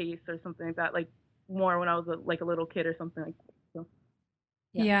case, or something like that, like more when I was a little kid or something like that. So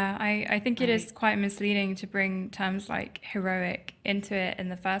yeah, I think it is quite misleading to bring terms like heroic into it in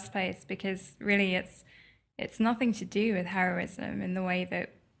the first place, because really it's nothing to do with heroism in the way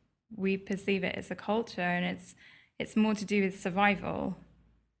that we perceive it as a culture, and it's more to do with survival.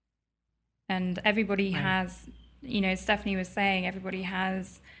 And everybody has, Stephanie was saying, everybody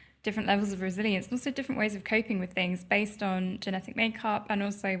has different levels of resilience, and also different ways of coping with things based on genetic makeup, and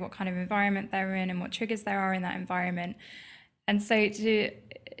also what kind of environment they're in and what triggers there are in that environment. And so I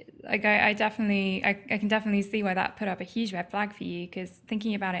can definitely see why that put up a huge red flag for you, because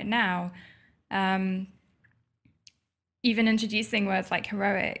thinking about it now, even introducing words like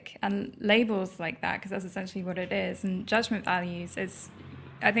heroic and labels like that, because that's essentially what it is, and judgment values is,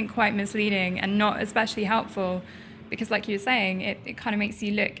 I think, quite misleading and not especially helpful, because like you were saying, it kind of makes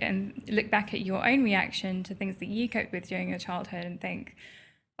you look back at your own reaction to things that you coped with during your childhood and think,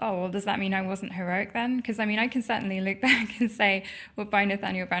 oh, well, does that mean I wasn't heroic then? Because I mean, I can certainly look back and say, well, by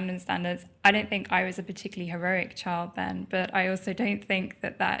Nathaniel Branden standards, I don't think I was a particularly heroic child then, but I also don't think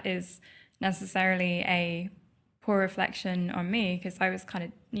that that is necessarily a poor reflection on me, because I was kind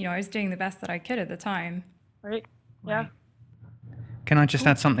of, I was doing the best that I could at the time. Right. Yeah. Can I just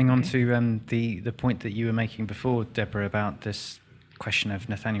add something onto the point that you were making before, Deborah, about this question of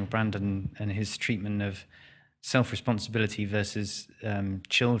Nathaniel Branden and his treatment of self-responsibility versus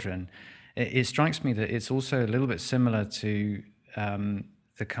children? It strikes me that it's also a little bit similar to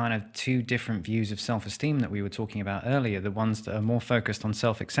the kind of two different views of self-esteem that we were talking about earlier, the ones that are more focused on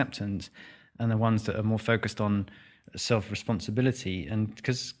self-acceptance and the ones that are more focused on self-responsibility. And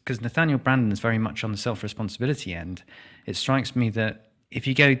because Nathaniel Branden is very much on the self-responsibility end, it strikes me that if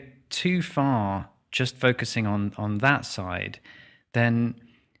you go too far just focusing on that side, then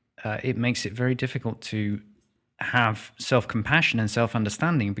it makes it very difficult to have self-compassion and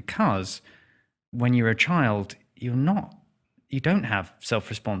self-understanding, because when you're a child, you don't have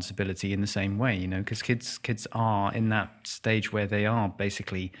self-responsibility in the same way, because kids are in that stage where they are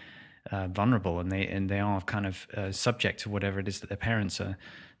basically vulnerable, and they are kind of subject to whatever it is that their parents are,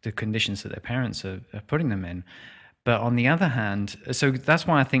 the conditions that their parents are putting them in. But on the other hand, so that's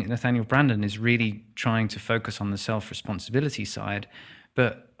why I think Nathaniel Branden is really trying to focus on the self-responsibility side.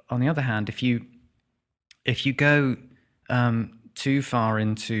 But on the other hand, if you go too far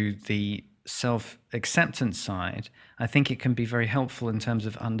into the self-acceptance side, I think it can be very helpful in terms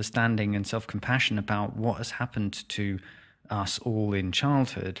of understanding and self-compassion about what has happened to us all in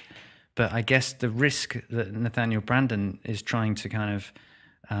childhood. But I guess the risk that Nathaniel Branden is trying to kind of,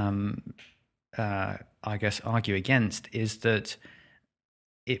 argue against is that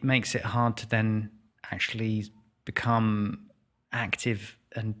it makes it hard to then actually become active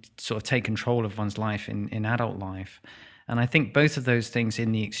and sort of take control of one's life in adult life. And I think both of those things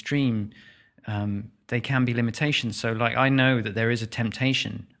in the extreme, they can be limitations. So like, I know that there is a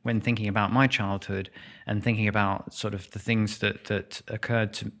temptation when thinking about my childhood and thinking about sort of the things that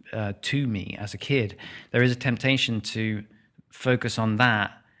occurred to me as a kid, there is a temptation to focus on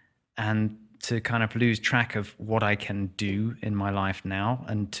that and to kind of lose track of what I can do in my life now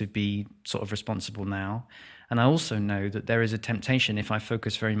and to be sort of responsible now. And I also know that there is a temptation, if I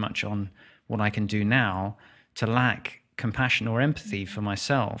focus very much on what I can do now, to lack compassion or empathy for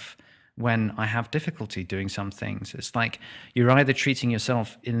myself when I have difficulty doing some things. It's like you're either treating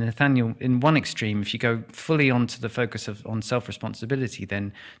yourself in one extreme. If you go fully onto the focus on self-responsibility,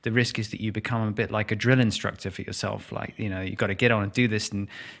 then the risk is that you become a bit like a drill instructor for yourself. Like, you've got to get on and do this and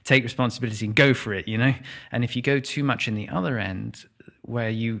take responsibility and go for it, And if you go too much in the other end, where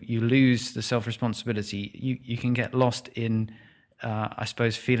you lose the self-responsibility, you can get lost in, I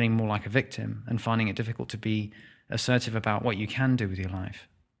suppose, feeling more like a victim and finding it difficult to be assertive about what you can do with your life.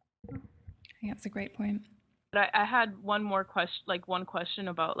 I think that's a great point. But I had one more question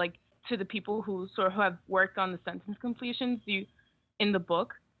about like to the people who have worked on the sentence completions in the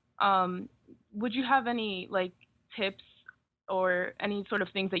book. Would you have any like tips or any sort of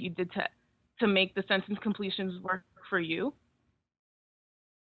things that you did to make the sentence completions work for you?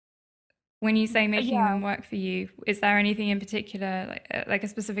 When you say making them work for you, is there anything in particular, like a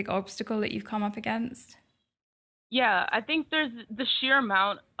specific obstacle that you've come up against? Yeah, I think there's the sheer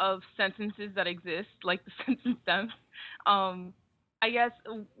amount of sentences that exist, like the sentence stems. I guess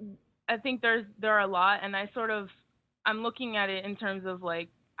I think there are a lot, and I'm looking at it in terms of like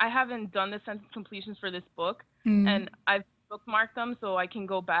I haven't done the sentence completions for this book, and I've bookmarked them so I can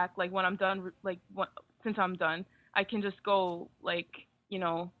go back like when I'm done, since I'm done, I can just go like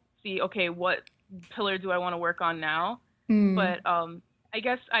see, okay, what pillar do I want to work on now? But I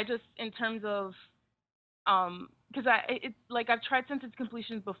guess I just in terms of because I've tried sentence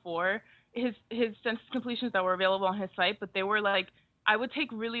completions before, his sentence completions that were available on his site, but they were like I would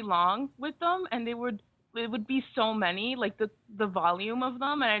take really long with them, and it would be so many, like the volume of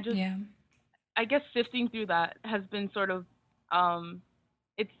them, and I guess sifting through that has been sort of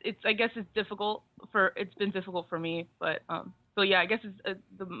it's been difficult for me, but so yeah, I guess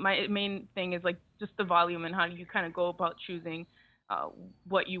my main thing is like just the volume and how you kind of go about choosing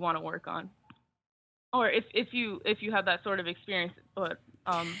what you want to work on, or if you have that sort of experience. But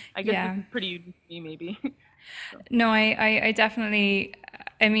I guess this is pretty unique to me, maybe. So. No, I definitely.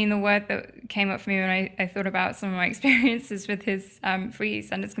 I mean, the word that came up for me when I thought about some of my experiences with his free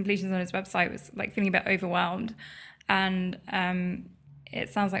sentence completions on his website was like feeling a bit overwhelmed, and it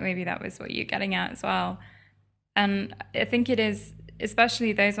sounds like maybe that was what you're getting at as well. And I think it is,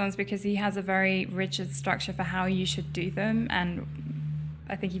 especially those ones, because he has a very rigid structure for how you should do them, and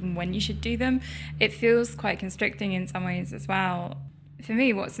I think even when you should do them, it feels quite constricting in some ways as well. For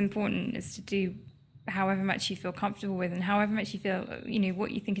me, what's important is to do however much you feel comfortable with and however much you feel,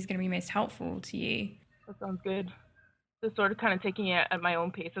 what you think is going to be most helpful to you. That sounds good. Just sort of kind of taking it at my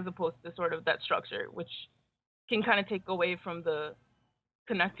own pace as opposed to sort of that structure, which can kind of take away from the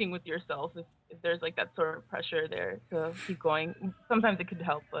connecting with yourself if there's like that sort of pressure there to keep going. Sometimes it could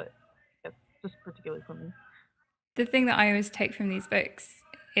help, but it's just particularly for me. The thing that I always take from these books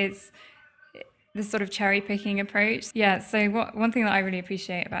is the sort of cherry picking approach. Yeah, so one thing that I really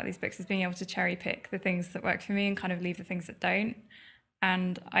appreciate about these books is being able to cherry pick the things that work for me and kind of leave the things that don't.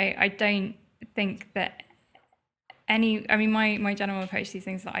 And I don't think that my general approach to these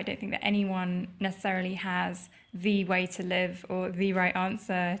things is that I don't think that anyone necessarily has the way to live or the right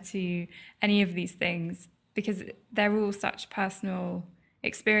answer to any of these things, because they're all such personal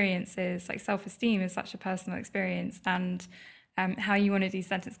experiences. Like self-esteem is such a personal experience, and how you want to do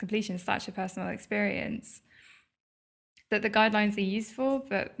sentence completion is such a personal experience, that the guidelines are useful,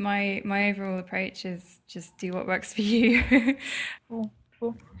 but my overall approach is just do what works for you. Cool.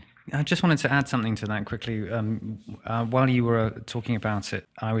 I just wanted to add something to that quickly. While you were talking about it,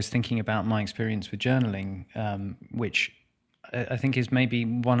 I was thinking about my experience with journaling, which I think is maybe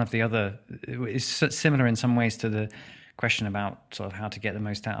one of the other, is similar in some ways to the question about sort of how to get the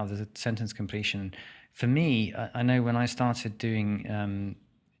most out of the sentence completion. For me, I know when I started doing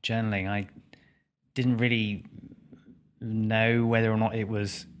journaling, I didn't really know whether or not it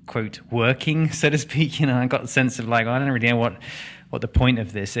was, quote, working, so to speak. I got the sense of like, I don't really know what the point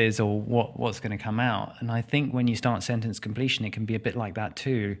of this is or what's going to come out. And I think when you start sentence completion, it can be a bit like that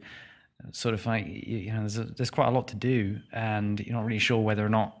too. Sort of like, there's quite a lot to do, and you're not really sure whether or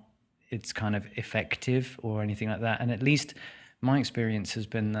not it's kind of effective or anything like that. And at least my experience has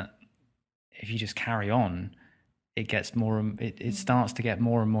been that if you just carry on, it starts to get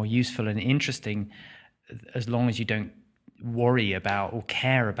more and more useful and interesting, as long as you don't worry about or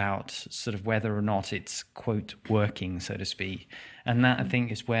care about sort of whether or not it's, quote, working, so to speak. And that, I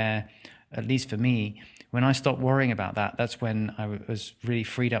think, is where, at least for me, when I stopped worrying about that, that's when I was really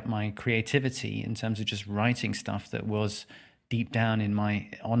freed up my creativity in terms of just writing stuff that was deep down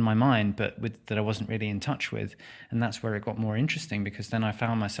on my mind, but that I wasn't really in touch with. And that's where it got more interesting, because then I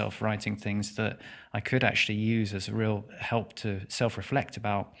found myself writing things that I could actually use as a real help to self-reflect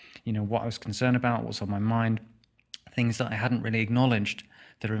about, what I was concerned about, what's on my mind, things that I hadn't really acknowledged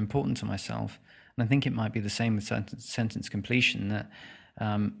that are important to myself. And I think it might be the same with sentence completion, that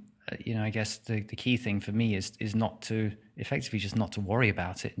I guess the key thing for me is not to effectively just not to worry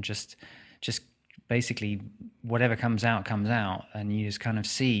about it, and just basically whatever comes out, and you just kind of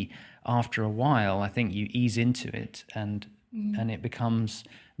see after a while, I think you ease into it and it becomes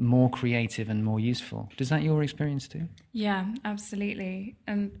more creative and more useful. Is that your experience too? Yeah, absolutely.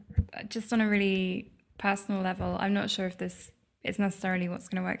 And just on a really personal level, I'm not sure if this is necessarily what's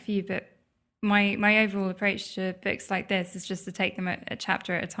going to work for you, but my overall approach to books like this is just to take them a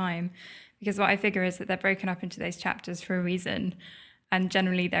chapter at a time, because what I figure is that they're broken up into those chapters for a reason. And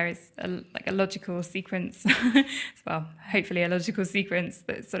generally there is a logical sequence, well, hopefully a logical sequence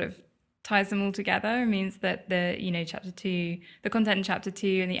that sort of ties them all together. It means that chapter 2, the content in chapter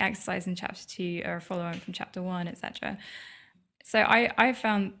 2 and the exercise in chapter 2 are a follow-on from chapter 1, etc. So I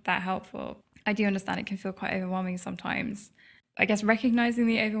found that helpful. I do understand it can feel quite overwhelming sometimes. I guess recognizing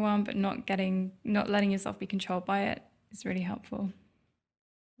the overwhelm, but not letting yourself be controlled by it is really helpful.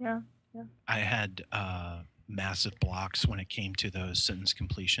 Yeah. I had massive blocks when it came to those sentence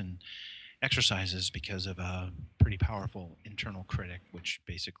completion exercises because of a pretty powerful internal critic, which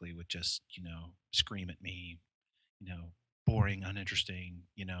basically would just, scream at me, boring, uninteresting,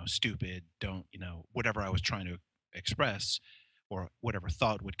 stupid, don't, whatever I was trying to express or whatever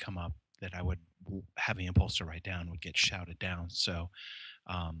thought would come up that I would have the impulse to write down would get shouted down. So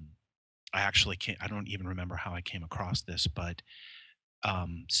I actually I don't even remember how I came across this, but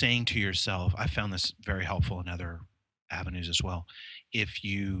saying to yourself, I found this very helpful in other avenues as well.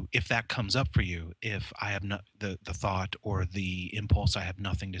 If that comes up for you, if I have not the thought or the impulse, I have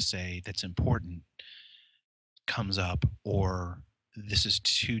nothing to say that's important comes up, or this is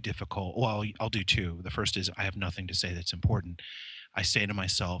too difficult. Well, I'll do two. The first is I have nothing to say that's important. I say to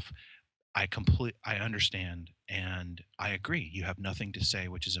myself, I understand and I agree. You have nothing to say,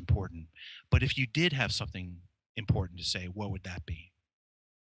 which is important. But if you did have something important to say, what would that be?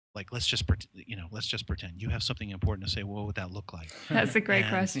 Like, let's just pretend you have something important to say. What would that look like? That's a great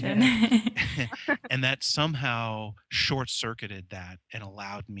question. And that somehow short-circuited that and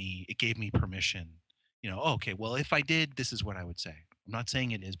it gave me permission. Okay, well, if I did, this is what I would say. I'm not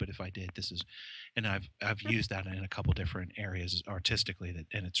saying it is, but if I did, this is, and I've used that in a couple different areas artistically,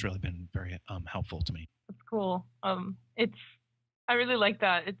 and it's really been very helpful to me. That's cool. I really like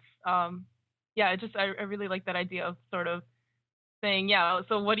that. It's I really like that idea of sort of saying, yeah,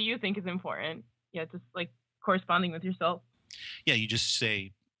 so what do you think is important? Yeah, just like corresponding with yourself. Yeah, you just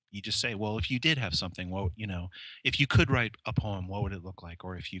say, well, if you did have something, well, if you could write a poem, what would it look like?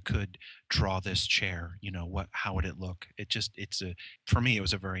 Or if you could draw this chair, how would it look? For me, it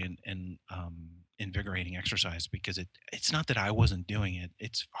was a very invigorating exercise, because it's not that I wasn't doing it.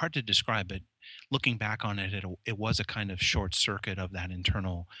 It's hard to describe, but looking back on it, it was a kind of short circuit of that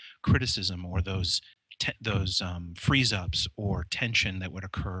internal criticism, or those freeze ups or tension that would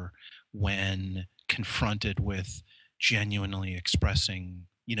occur when confronted with genuinely expressing,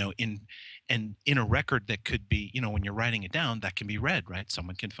 in a record that could be, when you're writing it down, that can be read, right?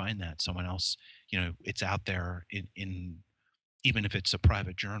 Someone can find that, someone else, it's out there in even if it's a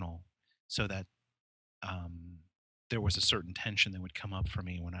private journal. So that there was a certain tension that would come up for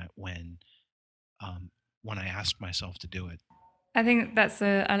me when I asked myself to do it. I think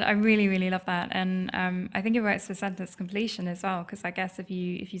I really, really love that. And I think it works for sentence completion as well, because I guess if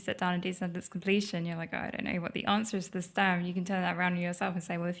you sit down and do sentence completion, you're like, oh, I don't know what the answer is to this term. You can turn that around on yourself and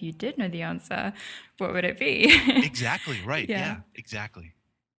say, well, if you did know the answer, what would it be? Exactly, right. Yeah, exactly.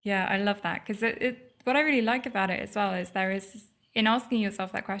 Yeah, I love that, because what I really like about it as well is in asking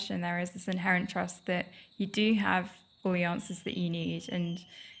yourself that question, there is this inherent trust that you do have all the answers that you need. And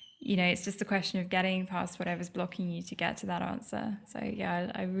it's just a question of getting past whatever's blocking you to get to that answer. So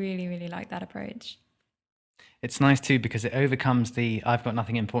yeah, I really, really like that approach. It's nice too, because it overcomes the I've got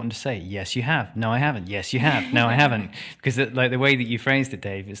nothing important to say. Yes, you have. No, I haven't. Yes, you have. No, I haven't. Because like the way that you phrased it,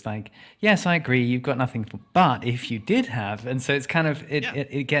 Dave, it's like, yes, I agree. You've got nothing. But if you did have, and so it's kind of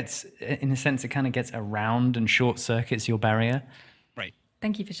it gets, in a sense, it kind of gets around and short circuits your barrier. Right.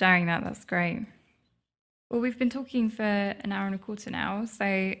 Thank you for sharing that. That's great. Well, we've been talking for an hour and a quarter now, so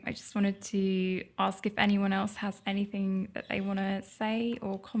I just wanted to ask if anyone else has anything that they want to say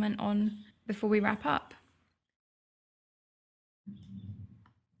or comment on before we wrap up.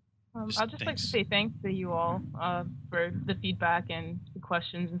 I'd just like to say thanks to you all for the feedback and the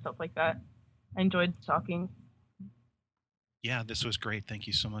questions and stuff like that. I enjoyed talking. Yeah, this was great. Thank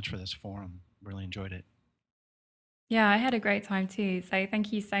you so much for this forum. Really enjoyed it. Yeah, I had a great time too. So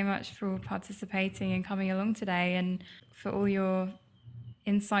thank you so much for participating and coming along today, and for all your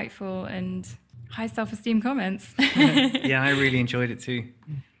insightful and high self-esteem comments. Yeah, I really enjoyed it too.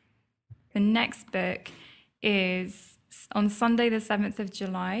 The next book is on Sunday, the 7th of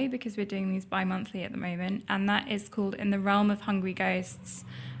July, because we're doing these bi-monthly at the moment, and that is called In the Realm of Hungry Ghosts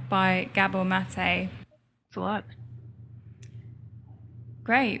by Gabor Mate. It's a lot.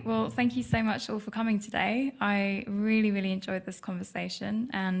 Great. Well, thank you so much all for coming today. I really, really enjoyed this conversation.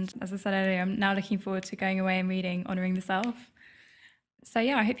 And as I said earlier, I'm now looking forward to going away and reading Honouring the Self. So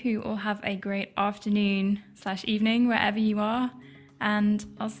yeah, I hope you all have a great afternoon/evening wherever you are, and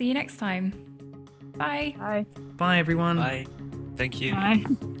I'll see you next time. Bye. Bye. Bye, everyone. Bye. Thank you. Bye.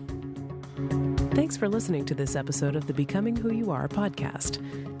 Thanks for listening to this episode of the Becoming Who You Are podcast.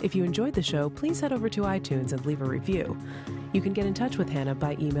 If you enjoyed the show, please head over to iTunes and leave a review. You can get in touch with Hannah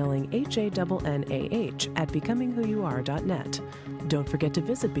by emailing hannah@becomingwhoyouare.net. Don't forget to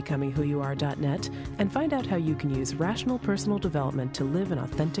visit becomingwhoyouare.net and find out how you can use rational personal development to live an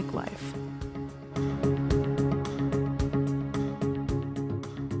authentic life.